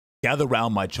Gather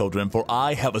round, my children, for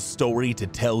I have a story to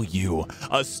tell you.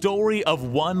 A story of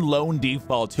one lone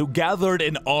default who gathered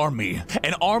an army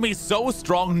so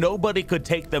strong nobody could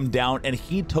take them down, and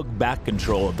he took back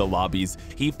control of the lobbies.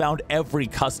 He found every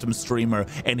custom streamer,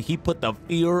 and he put the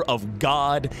fear of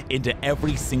God into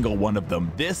every single one of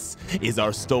them. This is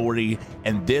our story,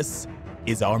 and this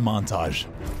is our montage.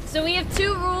 So we have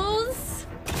 2 rules.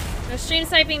 No stream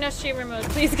sniping, no stream remote.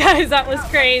 Please, guys, that was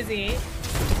crazy.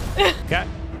 Okay.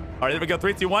 All right, there we go.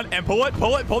 3, 2, 1, and pull it,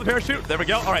 pull the parachute. There we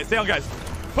go. All right, stay on, guys.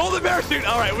 Pull the parachute.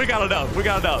 All right, we got enough. We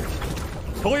got enough.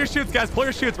 Pull your chutes, guys. Pull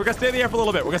your chutes. We're gonna stay in the air for a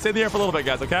little bit. We're gonna stay in the air for a little bit,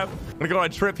 guys. Okay. We're gonna go on a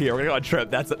trip here. We're gonna go on a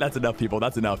trip. That's enough, people.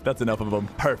 That's enough. That's enough of them.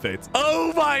 Perfect.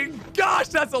 Oh my gosh,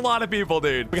 that's a lot of people,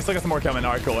 dude. We can still get some more coming.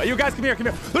 All right, cool. Hey, you guys, come here. Come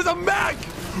here. There's a mech.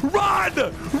 Run,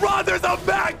 run. There's a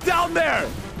mech down there.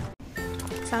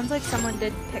 Sounds like someone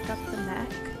did pick up the mech.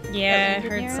 Yeah, I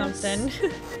heard something.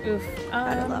 Oof.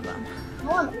 Gotta love them.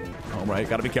 All right,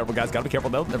 gotta be careful, guys. Gotta be careful,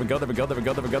 though. There we go, there we go, there we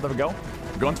go, there we go, there we go.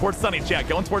 We're going towards Sunny, chat.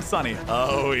 Going towards Sunny.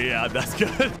 Oh, yeah, that's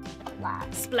good.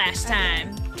 Splash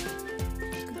time.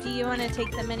 Do you want to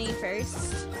take the mini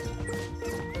first?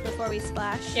 Before we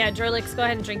splash? Yeah, Drillix, go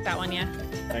ahead and drink that one, yeah.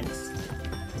 Thanks.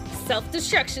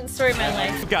 Self-destruction, story of my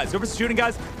life. Guys, whoever's shooting,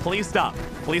 guys, please stop.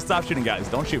 Please stop shooting, guys.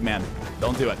 Don't shoot, man.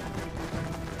 Don't do it.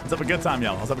 Let's have a good time,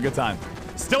 y'all. Let's have a good time.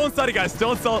 Still in study, guys.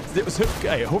 Still in study.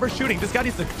 Hey, whoever's shooting, this guy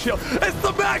needs to chill. It's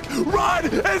the mech! Run!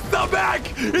 It's the mech!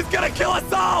 He's gonna kill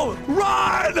us all!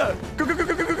 Run! Go, go, go,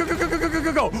 go, go, go, go, go, go, go,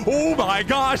 go, go. Oh my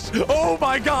gosh! Oh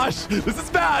my gosh! This is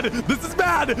bad! This is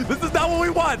bad! This is not what we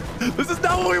want! This is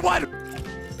not what we want!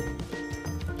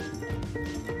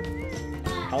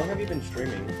 How long have you been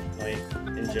streaming, like,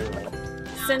 in general?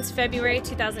 Since February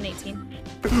 2018.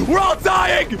 We're all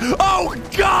dying! Oh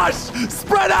gosh!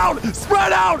 Spread out!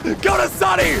 Spread out! Go to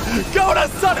Sunny! Go to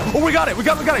Sunny! Oh, we got it! We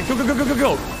got it! Go, go, go, go, go,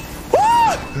 go!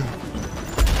 Woo!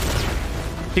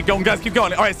 Keep going, guys. Keep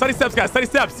going. All right, Sunny steps, guys. Sunny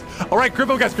steps. All right, grip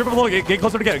them, guys. Grip them a little. Get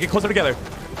closer together. Get closer together.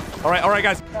 All right,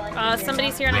 guys.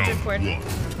 Somebody's here on a Discord. Okay.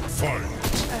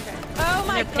 Oh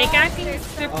my god.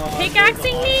 They're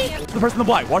pickaxing me? The person in the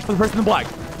black. Watch for the person in the black.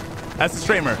 That's the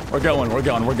streamer. We're going. We're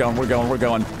going. We're going. We're going. We're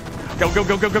going. Go, go,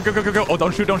 go, go, go, go, go, go, go. Oh,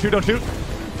 don't shoot, don't shoot, don't shoot.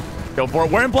 Go for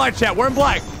it. We're in black, chat. We're in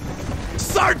black.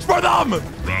 Search for them.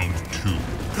 Round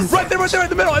 2. Right there, in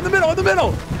the middle, in the middle, in the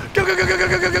middle. Go, go, go, go, go,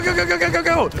 go, go, go, go, go, go,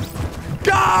 go.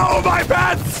 Go, my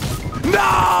pets.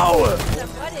 No.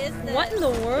 What is this? What in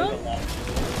the world?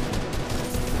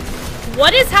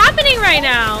 What is happening right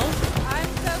now? I'm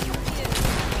so confused.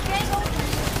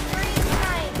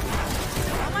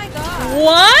 Oh my god.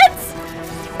 What?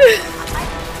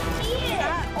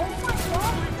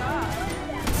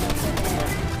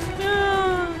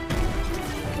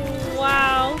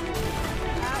 Wow.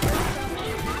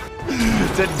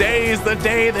 Today is the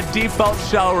day the default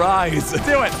shall rise.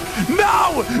 Do it.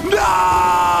 No! No!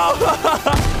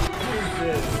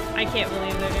 I can't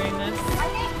believe they're doing this.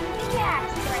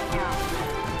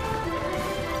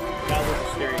 That was a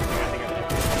scary thing, I think I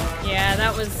like it. Yeah,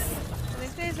 that was... I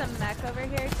think there's a mech over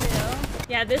here too.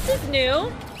 Yeah, this is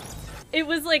new. It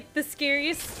was like the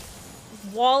scariest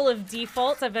wall of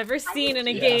defaults I've ever seen in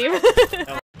a game.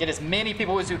 Get as many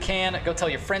people as you can. Go tell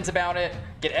your friends about it.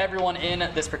 Get everyone in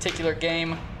this particular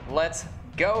game. Let's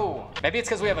go. Maybe it's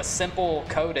because we have a simple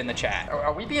code in the chat.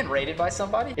 Are we being raided by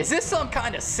somebody? Is this some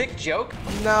kind of sick joke?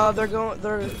 No,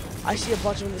 I see a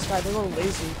bunch of them in the sky. They're going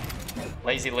lazy.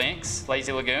 Lazy Links,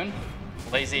 Lazy Lagoon.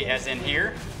 Lazy as in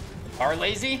here. Are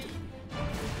lazy?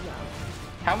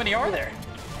 How many are there?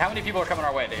 How many people are coming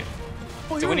our way, dude?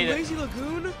 Oh, Do we need Lazy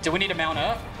Lagoon? Do we need to mount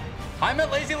up? I'm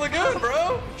at Lazy Lagoon,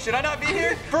 bro. Should I not be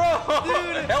here? Bro,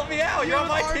 dude, help me out. You're on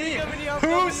my team.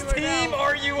 Whose team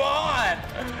are you on?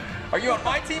 Are you on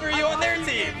my team or are you on their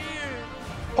team?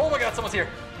 Oh my god, someone's here.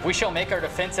 We shall make our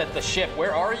defense at the ship.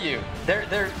 Where are you?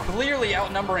 They're clearly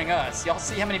outnumbering us. Y'all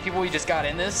see how many people we just got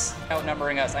in this?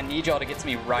 Outnumbering us. I need y'all to get to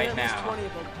me right now.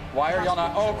 Why are y'all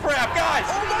not? Oh crap, guys!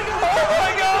 Oh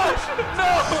my gosh!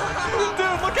 No!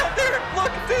 Dude, look out there!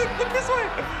 Look, dude, look this way!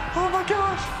 Oh my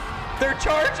gosh! They're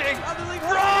charging!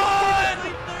 Run!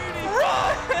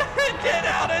 Run! Get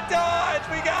out of Dodge!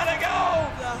 We gotta go!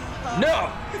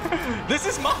 No! This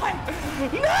is mine!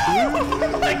 No!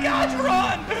 Oh my gosh,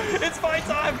 run! It's fight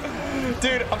time!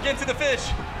 Dude, I'm getting to the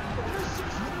fish!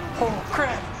 Oh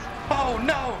crap! Oh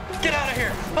no! Get out of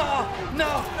here! Oh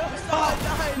no! Oh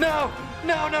no!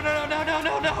 No, no, no, no, no, no,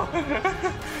 no, no!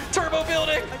 Turbo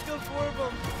building! I killed 4 of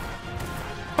them.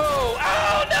 Oh!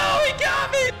 Oh no! He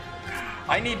got me!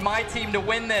 I need my team to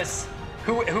win this.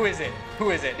 Who is it?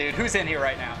 Who is it, dude? Who's in here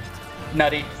right now?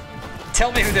 Nutty.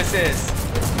 Tell me who this is.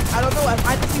 I don't know.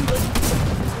 I just see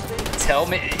Tell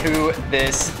me who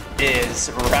this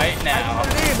is right now.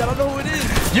 I don't know who it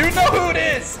is. You know who it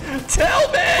is.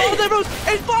 Tell me. BonsaiBroz.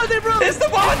 It's BonsaiBroz. It's the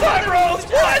BonsaiBroz.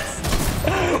 What?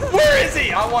 Where is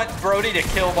he? I want Brody to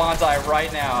kill Bonsai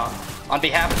right now on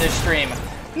behalf of this stream.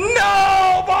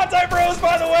 No! BonsaiBroz,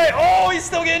 by the way. Oh, he's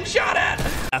still getting shot at.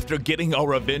 After getting our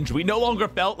revenge, we no longer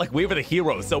felt like we were the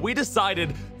heroes, so we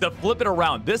decided to flip it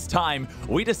around. This time,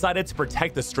 we decided to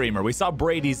protect the streamer. We saw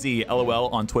Brady Z, LOL,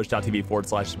 on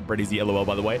twitch.tv/Brady Z, LOL,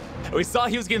 by the way. And we saw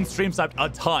he was getting stream sniped a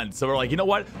ton, so we're like, you know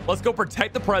what? Let's go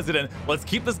protect the president. Let's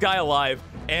keep this guy alive.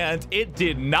 And it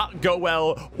did not go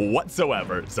well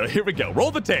whatsoever. So here we go.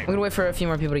 Roll the tape. I'm gonna wait for a few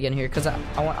more people to get in here because I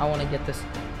want to get this.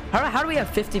 How do we have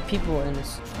 50 people in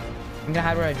this? I'm gonna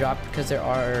hide where I dropped because there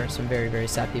are some very, very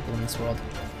sad people in this world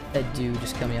that do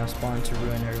just kill me off spawn to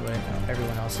ruin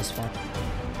everyone else's spawn.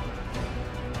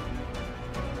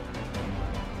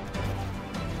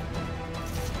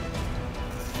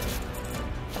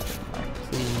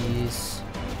 Please.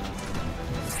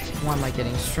 Why am I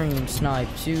getting stream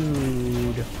sniped,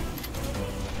 dude?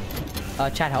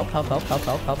 Chat, help. Help. Help.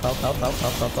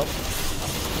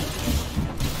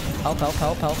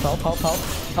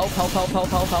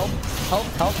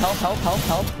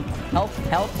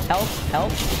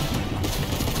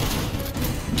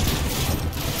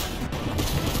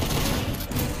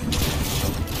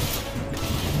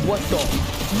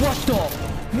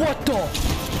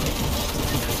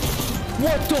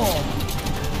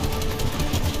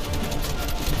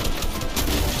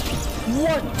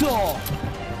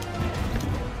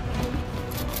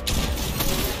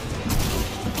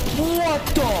 What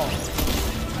the?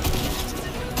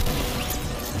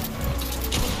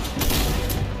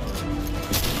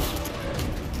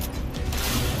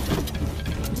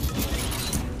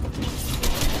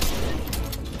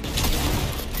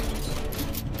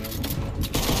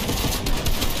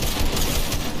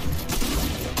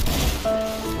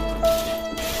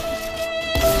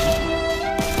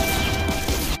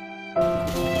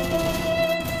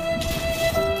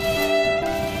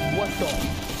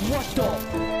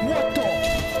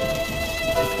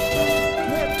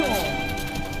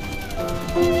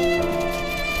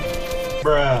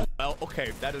 Bruh. Well,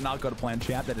 okay, that did not go to plan,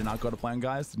 chat. That did not go to plan,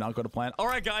 guys. Did not go to plan. All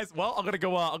right, guys. Well, I'm gonna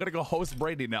go host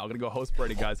Brady now. I'm gonna go host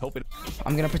Brady, guys. Hoping.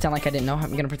 I'm gonna pretend like I didn't know.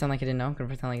 I'm gonna pretend like I didn't know. I'm gonna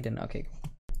pretend like I didn't know. Okay.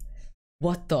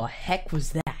 What the heck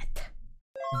was that?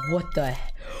 What the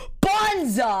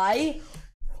Bonsai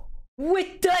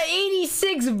with the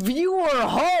 86 viewer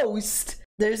host?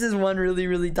 There's this one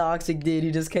really toxic dude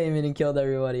who just came in and killed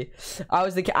everybody. I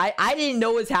didn't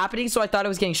know what was happening, so I thought I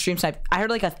was getting stream sniped. I heard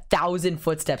like 1,000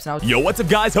 footsteps, and I was— Yo, what's up,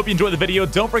 guys? Hope you enjoyed the video.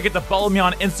 Don't forget to follow me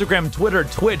on Instagram, Twitter,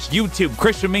 Twitch, YouTube,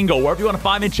 Christian Mingle, wherever you want to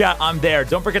find me, chat. I'm there.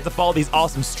 Don't forget to follow these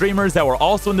awesome streamers that were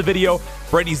also in the video: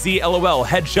 Brady Z, LOL,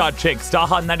 Headshot Chick,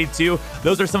 Staha92.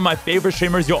 Those are some of my favorite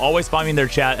streamers. You'll always find me in their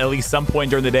chat at least some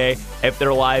point during the day if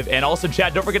they're live. And also,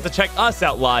 chat, don't forget to check us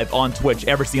out live on Twitch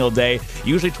every single day,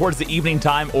 usually towards the evening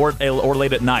time or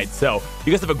late at night. So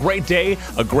you guys have a great day,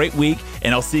 a great week,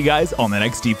 and I'll see you guys on the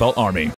next Default Army.